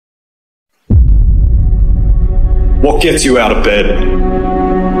What gets you out of bed?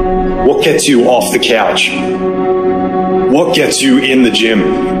 What gets you off the couch? What gets you in the gym?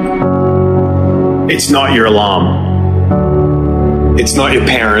 It's not your alarm. It's not your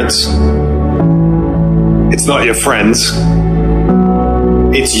parents. It's not your friends.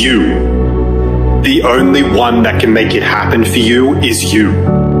 It's you. The only one that can make it happen for you is you.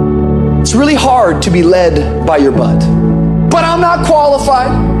 It's really hard to be led by your butt. But I'm not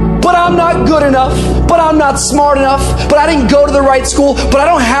qualified. But I'm not good enough. But I'm not smart enough. But I didn't go to the right school. But I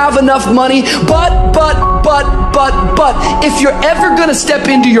don't have enough money. But, if you're ever going to step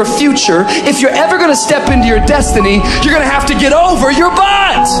into your future, if you're ever going to step into your destiny, you're going to have to get over your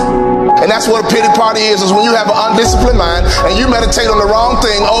butt. And that's what a pity party is when you have an undisciplined mind and you meditate on the wrong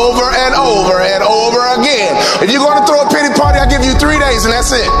thing over and over and over again. If you're going to throw a pity party, I'll give you 3 days and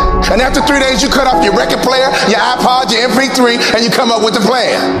that's it. And after 3 days, you cut off your record player, your iPod, your MP3, and you come up with a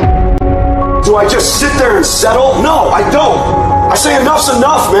plan. Do I just sit there and settle? No, I don't. I say enough's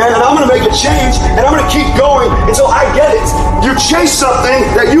enough, man, and I'm going to make a change, and I'm going to keep going until I get it. You chase something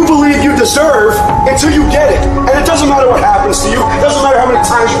that you believe you deserve until you get it. And it doesn't matter what happens to you. It doesn't matter how many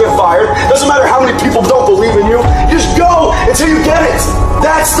times you get fired. It doesn't matter how many people don't believe in you. You just go until you get it.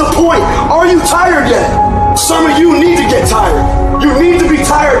 That's the point. Are you tired yet? Some of you need to get tired. You need to be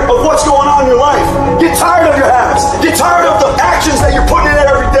tired of what's going on in your life. Get tired of your habits. Get tired of the actions that you're putting in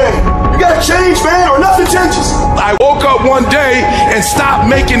every day. You gotta change, man, or nothing changes. I woke up one day and stopped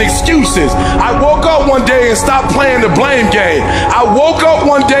making excuses. I woke up one day and stopped playing the blame game. I woke up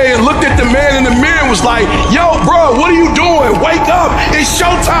one day and looked at the man in the mirror and was like, yo, bro, what are you doing? Wake up. It's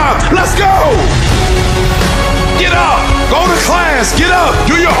showtime. Let's go. Get up. Go to class. Get up.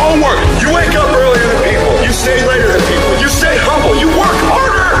 Do your homework. You wake up earlier than people. You stay later than people. You stay humble. You work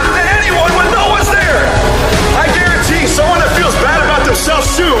harder than anyone when no one's there. I guarantee someone that feels bad about themselves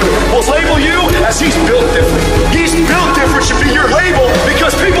soon will label you as he's built different. He's built different should be your label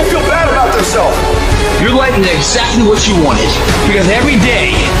because people feel bad about themselves. Your life is exactly what you wanted because every day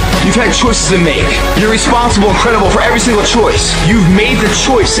you've had choices to make. You're responsible and credible for every single choice. You've made the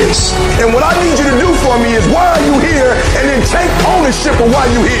choices. And what I need you to do for me is why are you here and then take ownership of why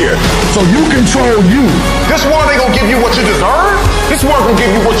you're here. So you control you. This world ain't gonna give you what you deserve. This world will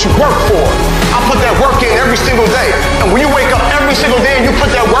give you what you work for. I put that work in every single day. And when you wake up every single day and you put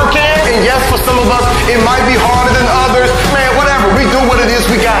that work in, and yes, for some of us, it might be harder than others. Man, whatever, we do what it is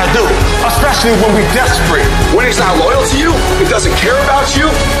we gotta do. Especially when we're desperate. Winning's not loyal to you. It doesn't care about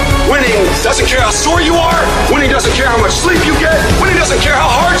you. Winning doesn't care how sore you are. Winning doesn't care how much sleep you get. Winning doesn't care how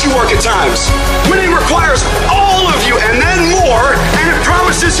hard you work at times. Winning requires all of you and then more, and it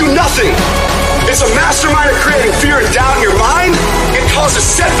promises you nothing. It's a mastermind of creating fear and doubt in your mind. It causes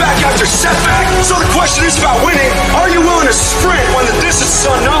setback after setback. So the question is about winning. Are you willing to sprint when the distance is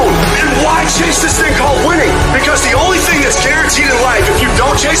unknown? And why chase this thing called winning? Because the only thing that's guaranteed in life, if you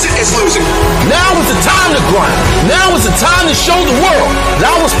don't chase it, is losing. Now is the time to grind. Now is the time to show the world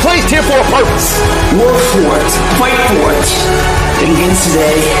that I was placed here for a purpose. Work for it. Fight for it. It begins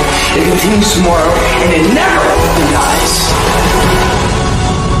today, it continues tomorrow, and it never